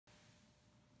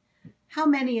How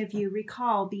many of you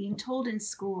recall being told in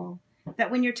school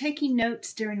that when you're taking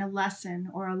notes during a lesson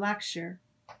or a lecture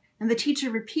and the teacher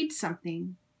repeats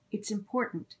something, it's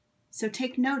important, so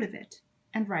take note of it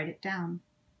and write it down?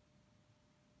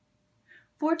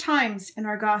 4 times in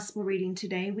our gospel reading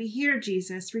today, we hear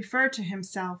Jesus refer to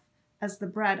himself as the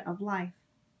bread of life.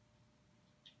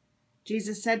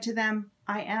 Jesus said to them,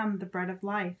 "I am the bread of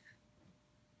life."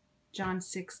 John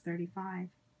 6:35.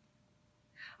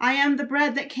 I am the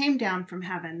bread that came down from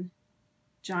heaven.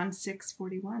 John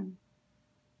 6:41.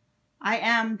 I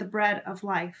am the bread of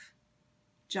life.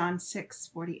 John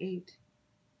 6:48.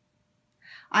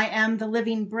 I am the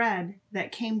living bread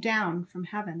that came down from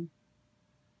heaven.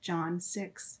 John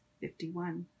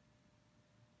 6:51.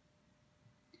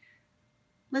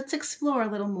 Let's explore a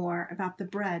little more about the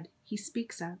bread he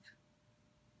speaks of.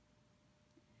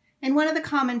 In one of the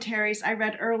commentaries I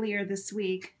read earlier this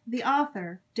week, the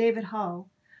author, David Hull,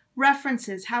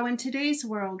 references how in today's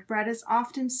world bread is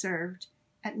often served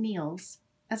at meals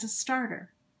as a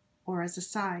starter or as a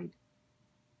side.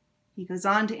 He goes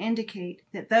on to indicate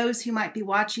that those who might be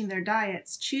watching their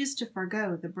diets choose to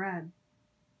forgo the bread.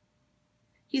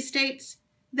 He states,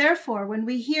 "Therefore, when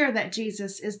we hear that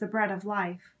Jesus is the bread of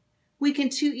life, we can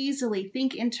too easily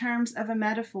think in terms of a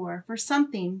metaphor for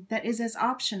something that is as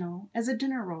optional as a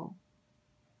dinner roll."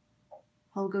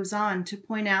 Hull goes on to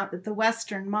point out that the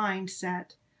Western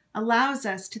mindset allows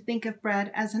us to think of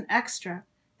bread as an extra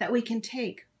that we can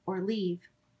take or leave.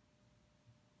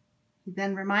 He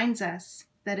then reminds us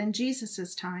that in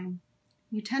Jesus' time,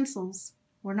 utensils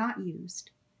were not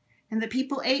used, and that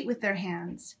people ate with their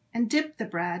hands and dipped the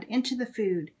bread into the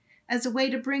food as a way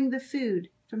to bring the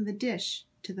food from the dish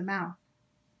to the mouth.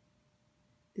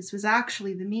 This was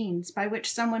actually the means by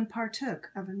which someone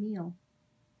partook of a meal.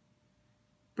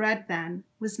 Bread, then,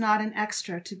 was not an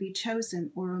extra to be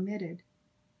chosen or omitted.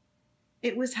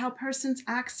 It was how persons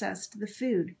accessed the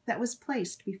food that was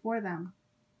placed before them.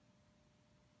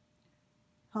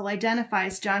 Hull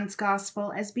identifies John's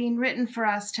Gospel as being written for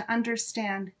us to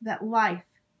understand that life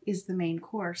is the main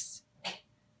course.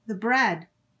 The bread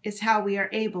is how we are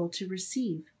able to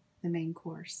receive the main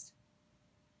course.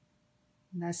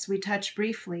 And thus we touch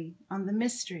briefly on the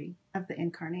mystery of the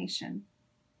Incarnation.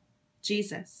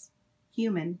 Jesus,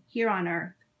 human here on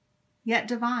earth, yet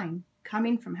divine,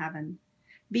 coming from heaven,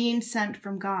 being sent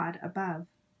from God above.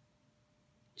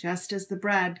 Just as the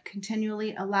bread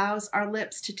continually allows our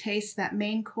lips to taste that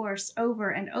main course over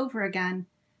and over again,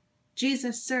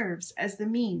 Jesus serves as the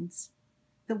means,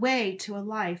 the way to a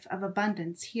life of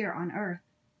abundance here on earth,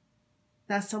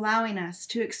 thus allowing us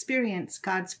to experience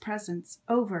God's presence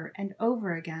over and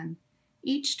over again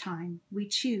each time we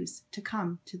choose to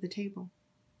come to the table.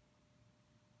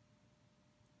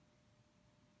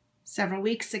 Several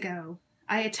weeks ago,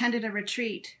 I attended a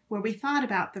retreat where we thought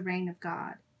about the reign of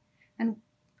God and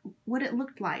what it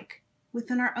looked like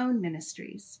within our own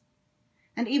ministries.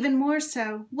 And even more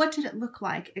so, what did it look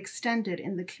like extended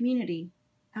in the community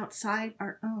outside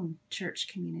our own church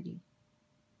community?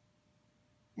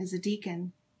 As a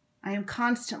deacon, I am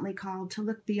constantly called to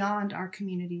look beyond our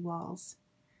community walls,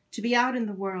 to be out in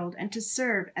the world and to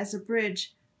serve as a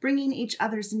bridge, bringing each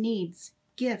other's needs,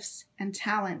 gifts, and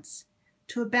talents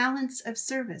to a balance of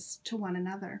service to one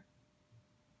another.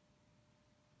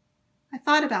 I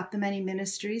thought about the many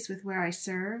ministries with where I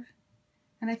serve,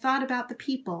 and I thought about the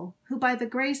people who by the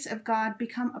grace of God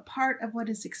become a part of what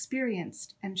is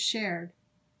experienced and shared.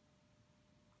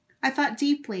 I thought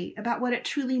deeply about what it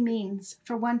truly means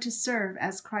for one to serve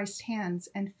as Christ's hands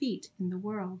and feet in the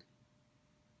world.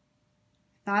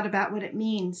 I thought about what it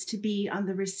means to be on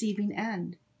the receiving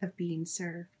end of being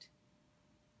served.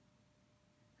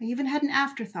 I even had an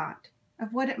afterthought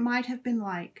of what it might have been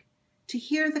like to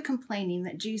hear the complaining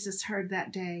that Jesus heard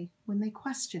that day when they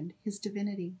questioned his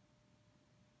divinity.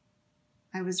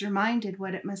 I was reminded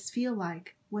what it must feel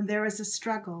like when there is a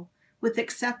struggle with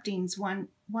accepting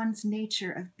one's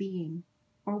nature of being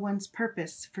or one's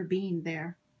purpose for being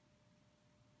there.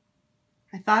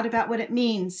 I thought about what it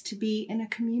means to be in a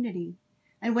community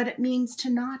and what it means to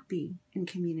not be in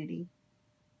community.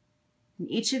 And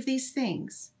each of these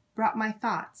things brought my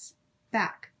thoughts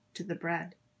back to the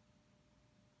bread.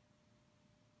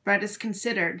 Bread is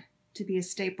considered to be a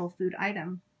staple food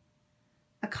item,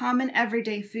 a common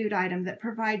everyday food item that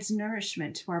provides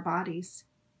nourishment to our bodies.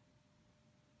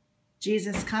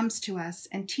 Jesus comes to us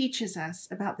and teaches us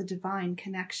about the divine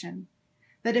connection,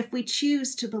 that if we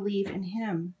choose to believe in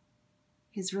him,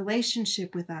 his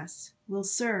relationship with us will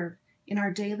serve in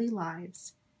our daily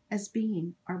lives as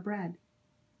being our bread,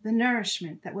 the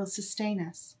nourishment that will sustain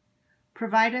us,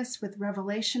 provide us with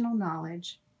revelational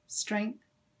knowledge, strength,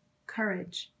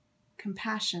 courage,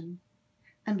 compassion,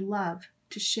 and love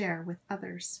to share with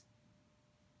others.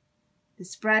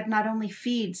 This bread not only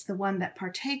feeds the one that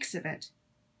partakes of it,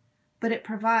 but it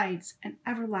provides an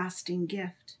everlasting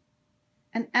gift,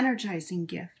 an energizing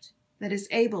gift that is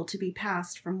able to be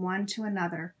passed from one to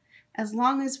another as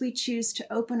long as we choose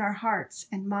to open our hearts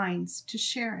and minds to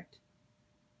share it.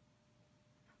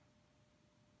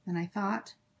 Then I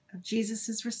thought of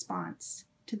Jesus' response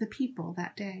to the people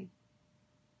that day.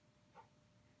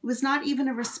 It was not even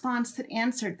a response that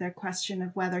answered their question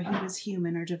of whether he was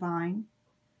human or divine,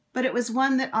 but it was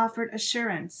one that offered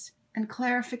assurance and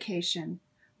clarification,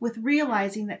 with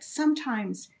realizing that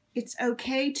sometimes it's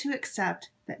okay to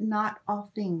accept that not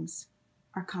all things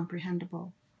are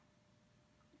comprehensible.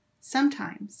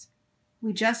 Sometimes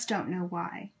we just don't know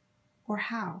why or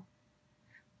how.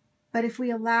 But if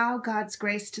we allow God's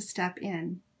grace to step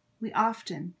in, we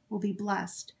often will be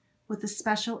blessed with a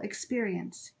special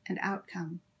experience and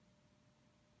outcome.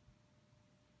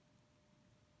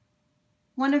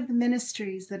 One of the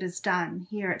ministries that is done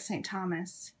here at St.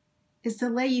 Thomas is the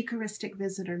Lay Eucharistic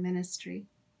Visitor Ministry.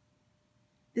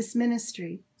 This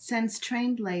ministry sends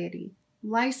trained laity,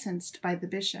 licensed by the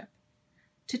bishop,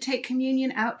 to take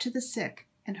communion out to the sick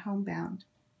and homebound.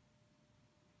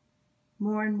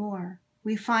 More and more,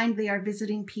 we find they are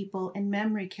visiting people in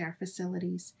memory care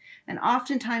facilities, and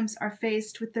oftentimes are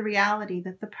faced with the reality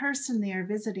that the person they are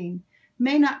visiting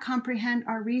may not comprehend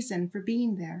our reason for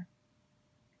being there.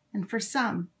 And for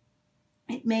some,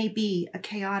 it may be a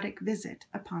chaotic visit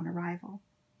upon arrival.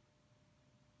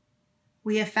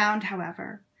 We have found,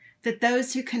 however, that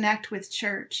those who connect with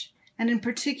church, and in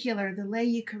particular the lay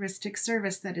Eucharistic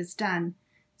service that is done,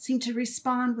 seem to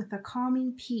respond with a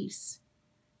calming peace,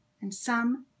 and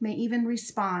some may even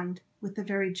respond with a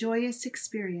very joyous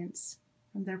experience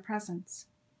from their presence.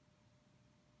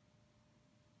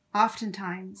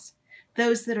 Oftentimes,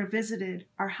 those that are visited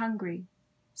are hungry,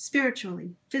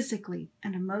 spiritually, physically,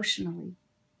 and emotionally.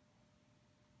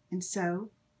 And so,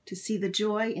 to see the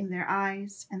joy in their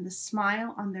eyes and the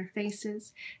smile on their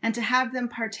faces, and to have them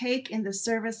partake in the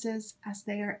services as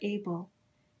they are able,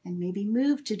 and may be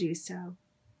moved to do so,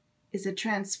 is a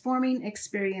transforming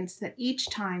experience that each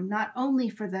time, not only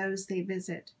for those they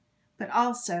visit, but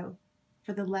also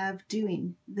for the Lev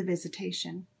doing the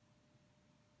visitation.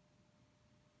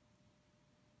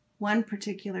 One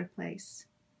particular place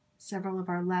several of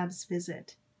our Levs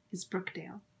visit is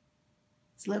Brookdale.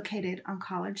 It's located on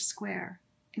College Square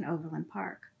in Overland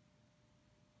Park.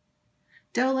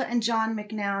 Dola and John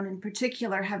McNown in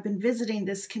particular have been visiting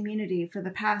this community for the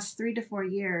past 3 to 4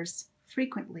 years,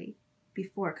 frequently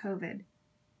before COVID.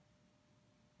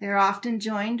 They are often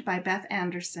joined by Beth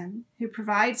Anderson, who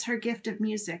provides her gift of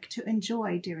music to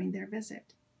enjoy during their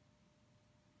visit.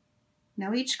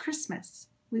 Now each Christmas,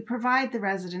 we provide the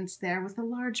residents there with a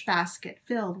large basket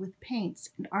filled with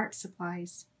paints and art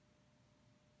supplies.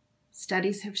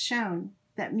 Studies have shown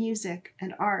that music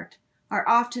and art are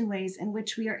often ways in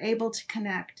which we are able to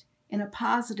connect in a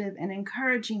positive and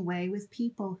encouraging way with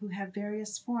people who have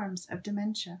various forms of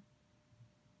dementia.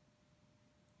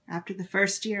 After the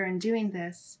first year in doing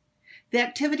this, the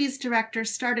activities director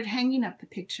started hanging up the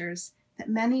pictures that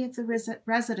many of the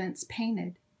residents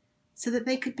painted so that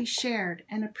they could be shared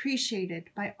and appreciated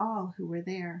by all who were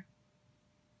there.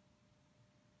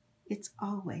 It's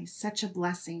always such a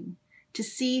blessing to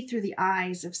see through the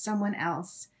eyes of someone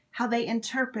else how they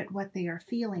interpret what they are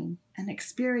feeling and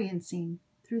experiencing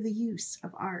through the use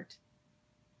of art.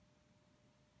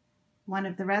 One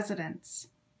of the residents,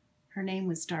 her name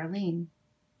was Darlene,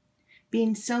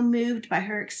 being so moved by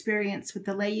her experience with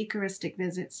the lay Eucharistic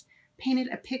visits, painted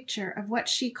a picture of what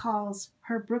she calls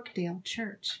her Brookdale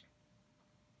church.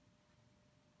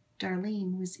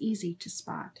 Darlene was easy to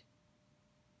spot.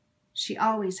 She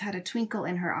always had a twinkle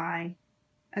in her eye,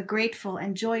 a grateful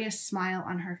and joyous smile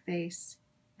on her face,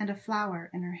 and a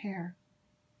flower in her hair.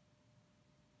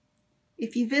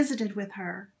 If you visited with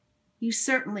her, you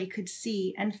certainly could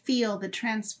see and feel the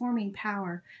transforming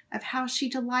power of how she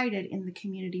delighted in the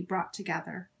community brought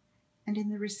together and in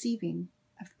the receiving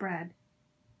of bread.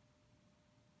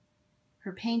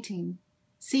 Her painting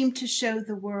seemed to show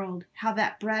the world how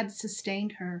that bread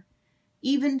sustained her,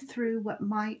 even through what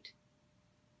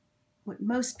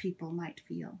most people might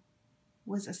feel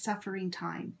was a suffering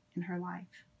time in her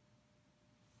life.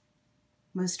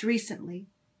 Most recently,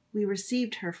 we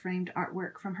received her framed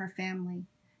artwork from her family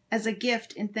as a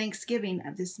gift in thanksgiving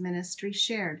of this ministry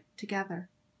shared together.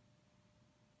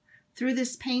 Through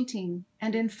this painting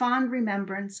and in fond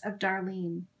remembrance of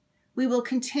Darlene, we will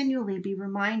continually be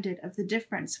reminded of the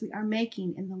difference we are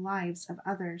making in the lives of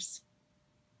others.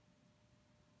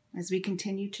 As we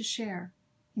continue to share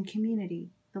in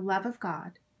community the love of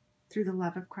God through the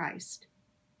love of Christ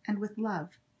and with love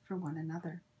for one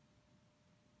another.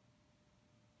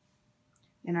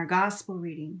 In our gospel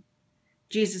reading,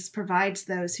 Jesus provides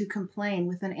those who complain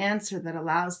with an answer that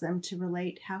allows them to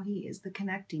relate how he is the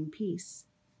connecting piece,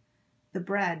 the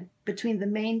bread between the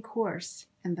main course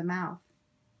and the mouth.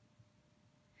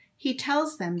 He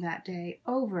tells them that day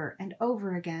over and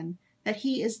over again that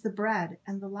he is the bread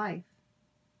and the life.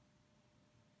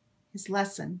 His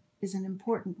lesson is an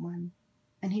important one,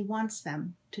 and he wants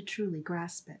them to truly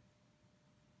grasp it.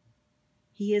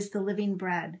 He is the living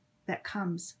bread that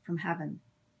comes from heaven.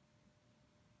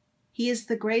 He is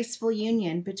the graceful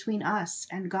union between us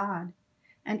and God,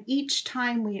 and each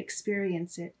time we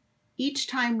experience it, each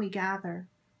time we gather,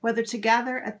 whether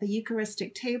together at the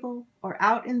Eucharistic table or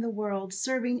out in the world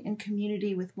serving in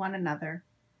community with one another,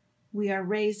 we are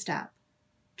raised up,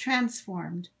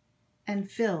 transformed, and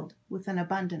filled with an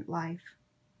abundant life.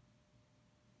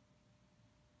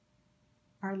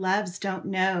 Our loves don't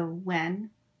know when,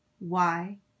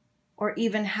 why, or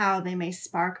even how they may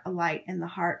spark a light in the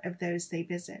heart of those they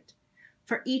visit,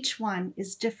 for each one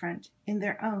is different in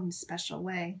their own special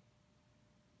way.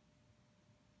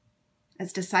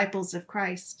 As disciples of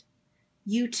Christ,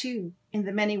 you too, in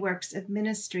the many works of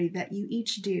ministry that you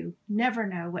each do, never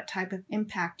know what type of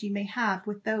impact you may have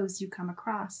with those you come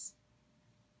across.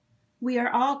 We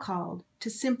are all called to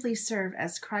simply serve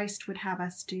as Christ would have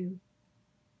us do,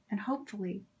 and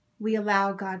hopefully we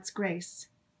allow God's grace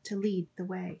to lead the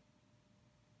way.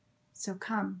 So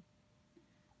come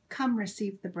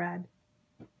receive the bread.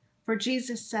 For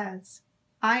Jesus says,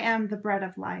 I am the bread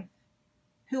of life.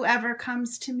 Whoever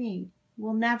comes to me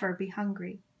will never be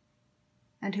hungry,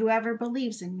 and whoever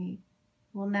believes in me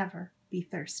will never be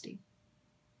thirsty.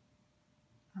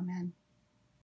 Amen.